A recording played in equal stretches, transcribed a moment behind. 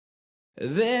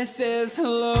This is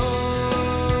hello.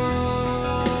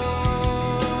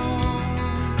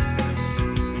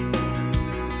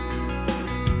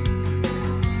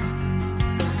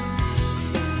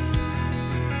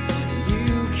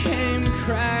 You came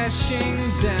crashing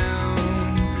down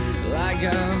like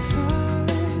a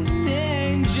fallen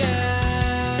angel.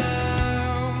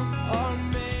 Or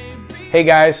maybe... Hey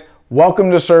guys, welcome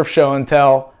to Surf Show and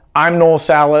Tell. I'm Noel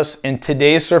Salas, and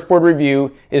today's surfboard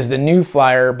review is the new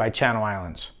Flyer by Channel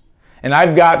Islands. And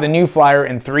I've got the new Flyer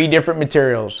in 3 different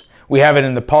materials. We have it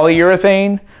in the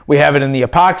polyurethane, we have it in the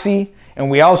epoxy, and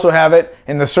we also have it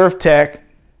in the Surftech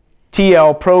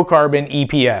TL Pro Carbon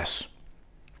EPS.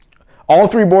 All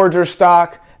 3 boards are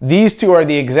stock. These 2 are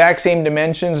the exact same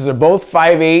dimensions. They're both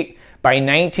 5/8 by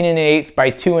 19 1/8 by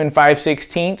 2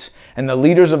 5/16, and the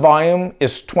liters of volume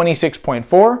is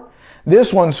 26.4.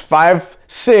 This one's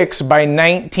 5/6 by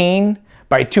 19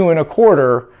 by 2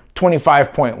 1/4,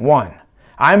 25.1.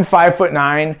 I'm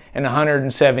 5'9" and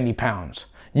 170 pounds.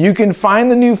 You can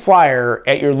find the new Flyer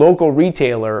at your local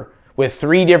retailer with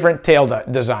 3 different tail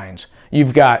designs.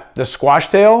 You've got the squash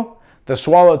tail, the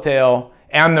swallowtail,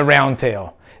 and the round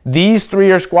tail. These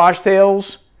 3 are squash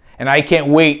tails, and I can't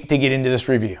wait to get into this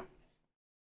review.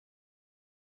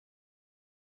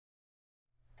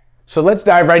 So let's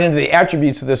dive right into the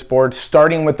attributes of this board,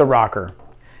 starting with the rocker.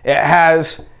 It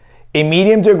has a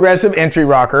medium to aggressive entry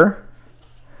rocker,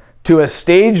 to a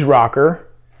staged rocker,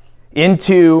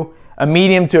 into a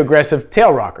medium to aggressive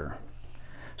tail rocker.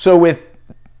 So with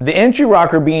the entry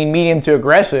rocker being medium to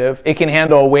aggressive, it can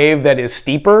handle a wave that is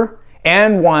steeper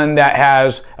and one that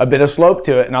has a bit of slope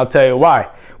to it, and I'll tell you why.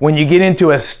 When you get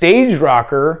into a staged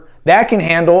rocker, that can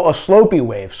handle a slopey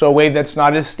wave, so a wave that's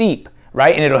not as steep,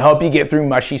 right? And it'll help you get through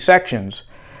mushy sections.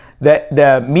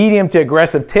 The medium to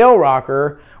aggressive tail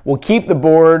rocker will keep the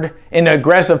board in an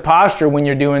aggressive posture when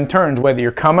you're doing turns, whether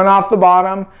you're coming off the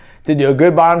bottom to do a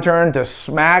good bottom turn, to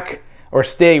smack or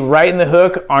stay right in the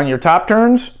hook on your top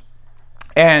turns.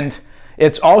 And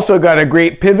it's also got a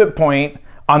great pivot point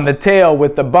on the tail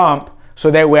with the bump,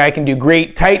 so that way I can do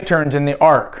great tight turns in the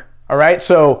arc. All right,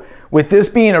 so with this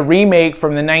being a remake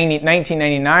from the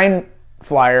 1999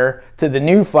 Flyer to the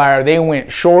new Flyer, they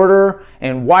went shorter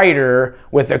and wider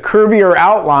with a curvier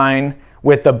outline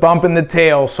with the bump in the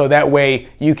tail, so that way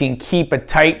you can keep a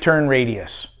tight turn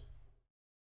radius.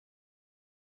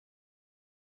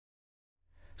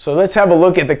 So let's have a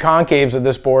look at the concaves of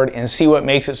this board and see what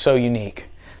makes it so unique.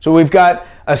 So we've got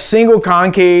a single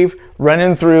concave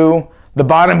running through the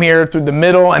bottom here, through the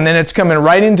middle, and then it's coming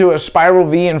right into a spiral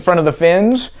V in front of the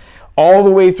fins, all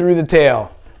the way through the tail.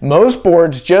 Most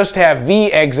boards just have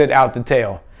V exit out the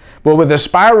tail. But with a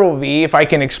spiral V, if I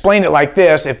can explain it like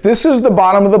this, if this is the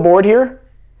bottom of the board here,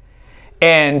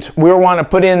 and we want to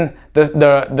put in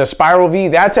the spiral V,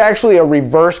 that's actually a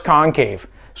reverse concave.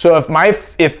 So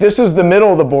if this is the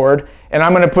middle of the board, and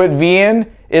I'm going to put V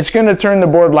in, it's going to turn the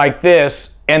board like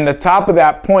this, and the top of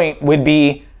that point would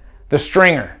be the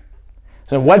stringer.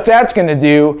 So what that's going to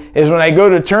do is when I go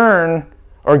to turn,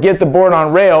 or get the board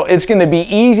on rail, it's going to be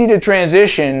easy to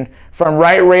transition from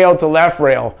right rail to left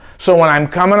rail. So when I'm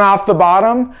coming off the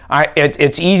bottom,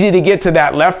 it's easy to get to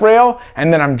that left rail,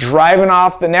 and then I'm driving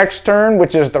off the next turn,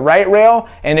 which is the right rail,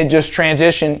 and it just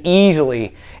transitioned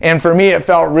easily. And for me, it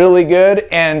felt really good,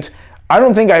 and I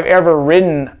don't think I've ever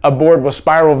ridden a board with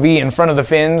spiral V in front of the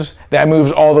fins that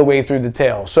moves all the way through the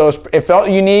tail. So it felt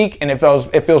unique, and it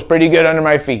feels pretty good under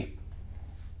my feet.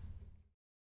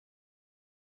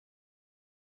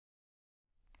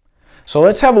 So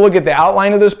let's have a look at the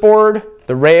outline of this board,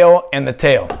 the rail, and the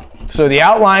tail. So the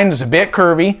outline is a bit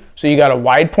curvy, so you got a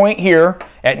wide point here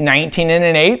at 19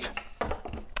 1/8,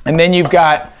 and then you've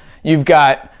got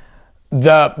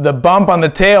the bump on the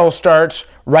tail starts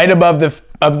right above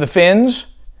the fins,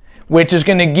 which is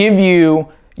going to give you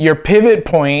your pivot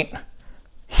point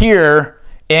here,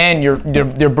 and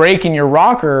your brake and your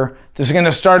rocker is going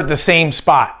to start at the same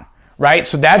spot. Right?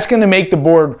 So that's going to make the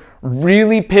board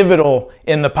really pivotal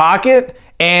in the pocket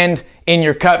and in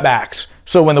your cutbacks.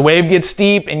 So when the wave gets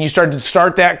steep and you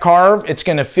start that carve, it's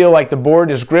going to feel like the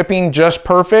board is gripping just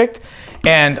perfect.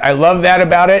 And I love that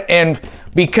about it. And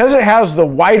because it has the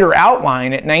wider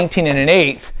outline at 19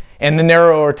 1/8 and the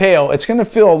narrower tail, it's going to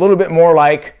feel a little bit more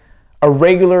like a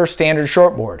regular standard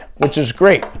shortboard, which is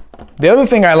great. The other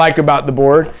thing I like about the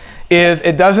board is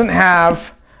it doesn't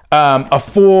have a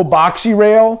full boxy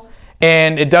rail,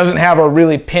 and it doesn't have a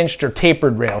really pinched or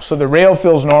tapered rail. So the rail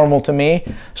feels normal to me.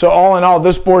 So all in all,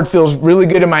 this board feels really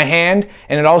good in my hand,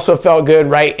 and it also felt good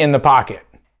right in the pocket.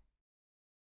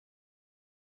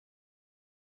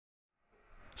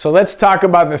 So let's talk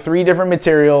about the 3 different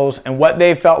materials and what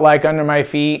they felt like under my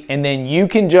feet, and then you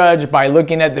can judge by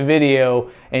looking at the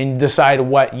video and decide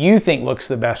what you think looks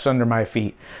the best under my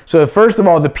feet. So first of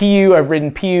all, the PU, I've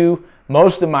ridden PU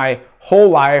most of my whole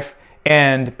life,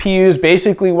 and PU is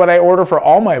basically what I order for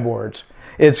all my boards.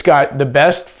 It's got the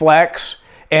best flex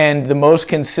and the most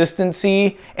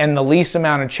consistency and the least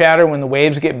amount of chatter when the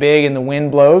waves get big and the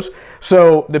wind blows.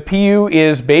 So the PU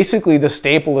is basically the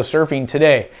staple of surfing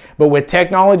today. But with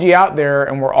technology out there,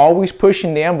 and we're always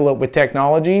pushing the envelope with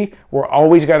technology, we're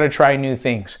always got to try new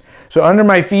things. So under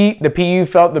my feet, the PU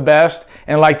felt the best,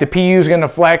 and like the PU is going to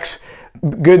flex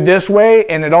good this way,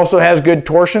 and it also has good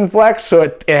torsion flex, so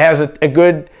it has a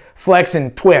good flex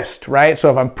and twist, right? So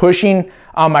if I'm pushing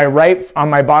on my right, on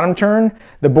my bottom turn,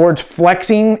 the board's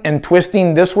flexing and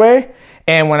twisting this way,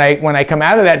 and when I come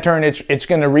out of that turn, it's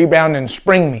going to rebound and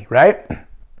spring me, right?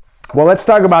 Well, let's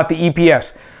talk about the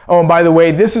EPS. Oh, and by the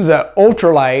way, this is an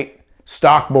ultralight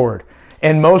stock board,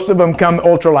 and most of them come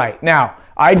ultralight. Now,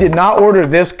 I did not order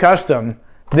this custom.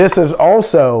 This is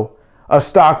also a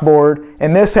stock board,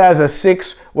 and this has a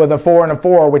 6 with a 4 and a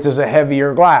 4, which is a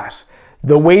heavier glass.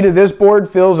 The weight of this board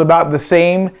feels about the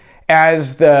same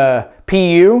as the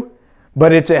PU,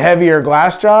 but it's a heavier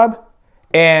glass job,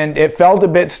 and it felt a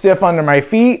bit stiff under my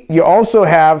feet. You also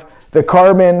have the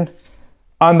carbon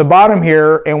on the bottom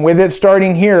here, and with it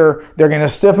starting here, they're going to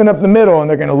stiffen up the middle, and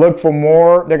they're going to look for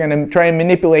more. They're going to try and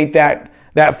manipulate that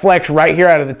flex right here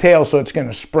out of the tail, so it's going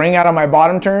to spring out of my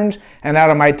bottom turns and out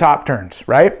of my top turns,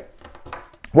 right?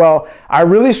 Well, I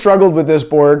really struggled with this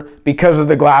board because of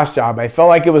the glass job. I felt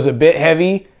like it was a bit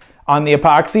heavy on the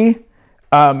epoxy,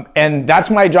 and that's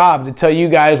my job, to tell you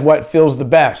guys what feels the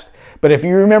best. But if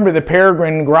you remember the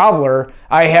Peregrine Groveler,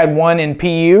 I had one in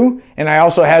PU, and I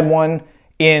also had one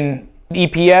in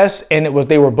EPS, and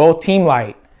they were both Team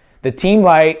Light. The Team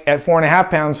Light at 4.5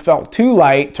 pounds felt too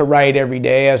light to ride every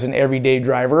day as an everyday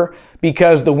driver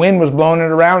because the wind was blowing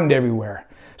it around everywhere.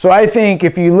 So I think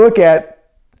if you look at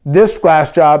this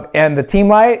glass job and the Team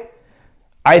Light,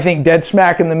 I think dead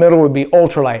smack in the middle would be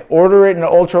ultralight. Order it in an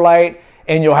ultralight,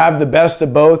 and you'll have the best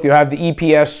of both. You'll have the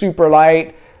EPS super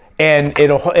light, and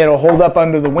it'll hold up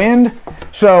under the wind.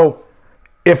 So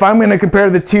if I'm going to compare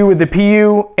the two with the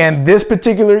PU and this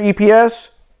particular EPS,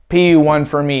 PU won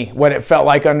for me, what it felt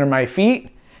like under my feet.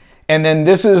 And then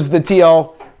this is the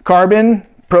TL Carbon,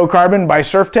 Pro Carbon by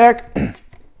Surftech.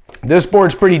 This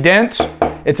board's pretty dense.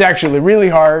 It's actually really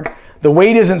hard. The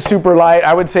weight isn't super light.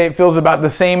 I would say it feels about the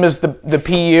same as the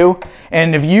PU.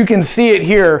 And if you can see it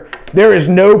here, there is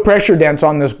no pressure dents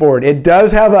on this board. It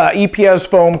does have a EPS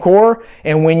foam core,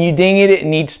 and when you ding it, it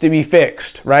needs to be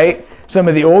fixed, right? Some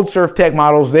of the old Surftech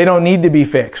models, they don't need to be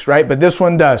fixed, right? But this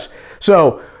one does.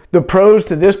 So the pros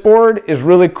to this board is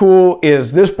really cool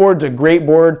is this board's a great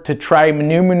board to try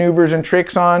new maneuvers and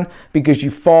tricks on, because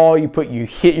you fall, you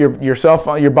hit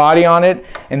your body on it,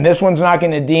 and this one's not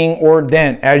going to ding or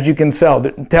dent. As you can tell,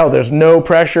 there's no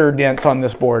pressure dents on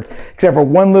this board, except for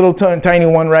one little tiny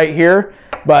one right here,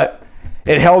 but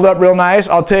it held up real nice.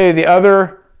 I'll tell you the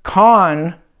other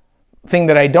con thing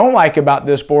that I don't like about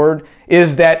this board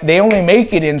is that they only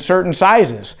make it in certain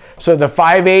sizes. So the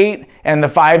 5.8 and the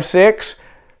 5.6,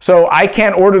 so I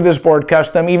can't order this board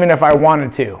custom even if I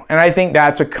wanted to. And I think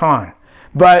that's a con.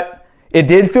 But it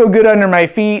did feel good under my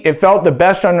feet. It felt the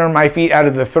best under my feet out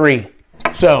of the 3.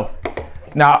 So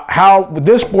now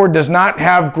this board does not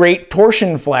have great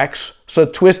torsion flex, so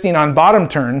twisting on bottom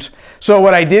turns. So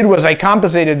what I did was I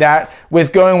compensated that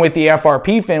with going with the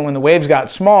FRP fin when the waves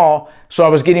got small. So I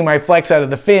was getting my flex out of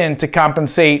the fin to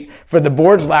compensate for the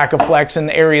board's lack of flex in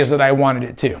the areas that I wanted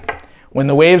it to. When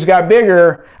the waves got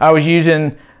bigger, I was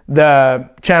using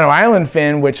the Channel Island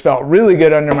fin, which felt really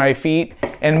good under my feet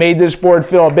and made this board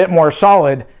feel a bit more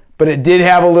solid, but it did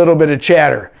have a little bit of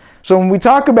chatter. So when we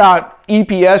talk about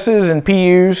EPSs and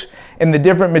PUs and the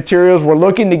different materials, we're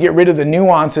looking to get rid of the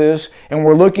nuances, and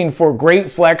we're looking for great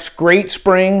flex, great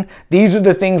spring. These are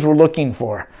the things we're looking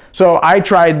for. So I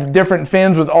tried different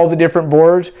fins with all the different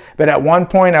boards, but at one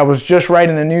point I was just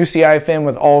riding the new CI fin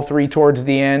with all 3 towards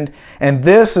the end. And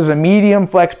this is a medium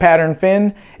flex pattern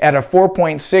fin at a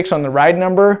 4.6 on the ride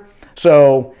number.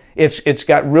 So it's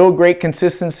got real great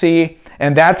consistency,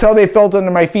 and that's how they felt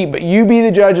under my feet. But you be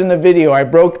the judge in the video. I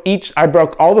broke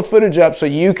all the footage up so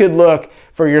you could look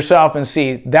for yourself and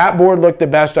see that board looked the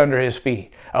best under his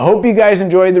feet. I hope you guys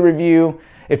enjoyed the review.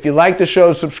 If you like the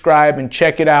show, subscribe and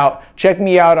check it out. Check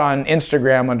me out on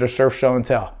Instagram under Surf Show and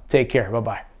Tell. Take care.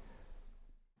 Bye-bye.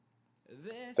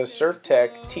 The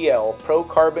Surftech TL Pro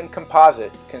Carbon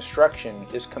Composite construction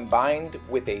is combined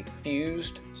with a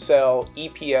fused cell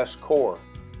EPS core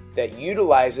that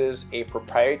utilizes a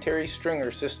proprietary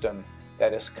stringer system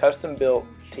that is custom built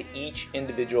to each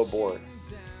individual board.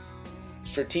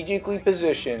 Strategically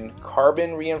positioned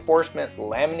carbon reinforcement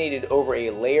laminated over a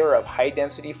layer of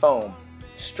high-density foam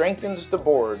strengthens the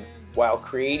board while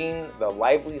creating the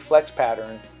lively flex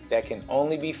pattern that can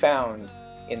only be found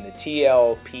in the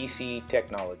TLPC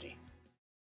technology.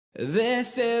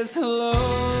 This is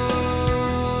hello.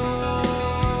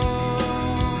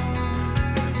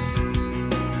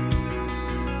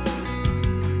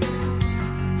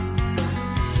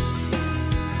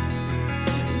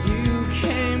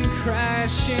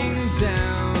 Crashing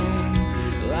down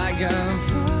like a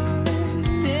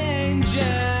fallen angel,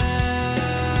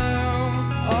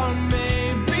 or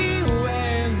maybe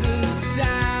waves of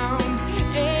sound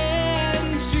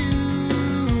into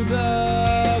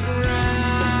the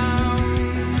ground.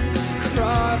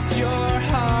 Cross your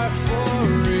heart for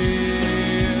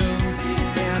real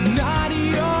and not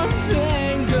your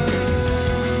fingers.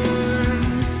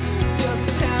 Just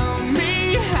tell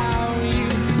me how you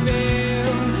feel.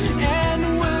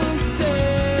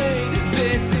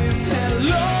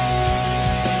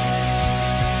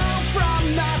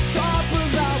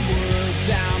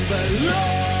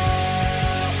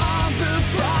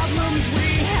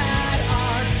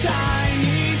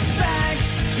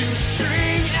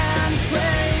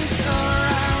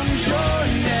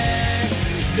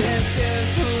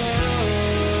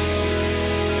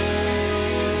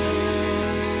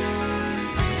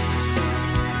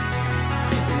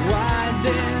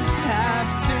 This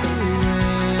have to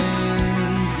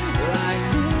end like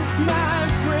this, my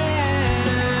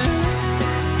friend.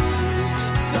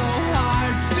 So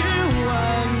hard to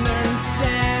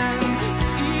understand, to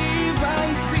even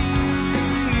see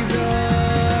the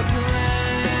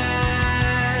plan.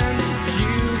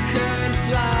 You could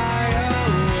fly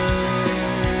away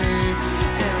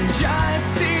and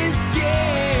just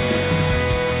escape.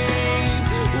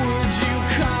 Would you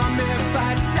come if I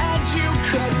said you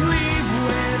could leave?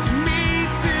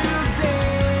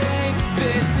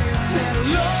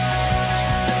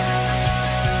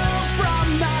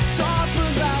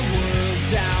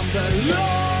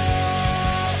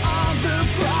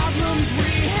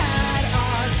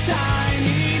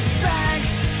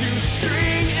 Street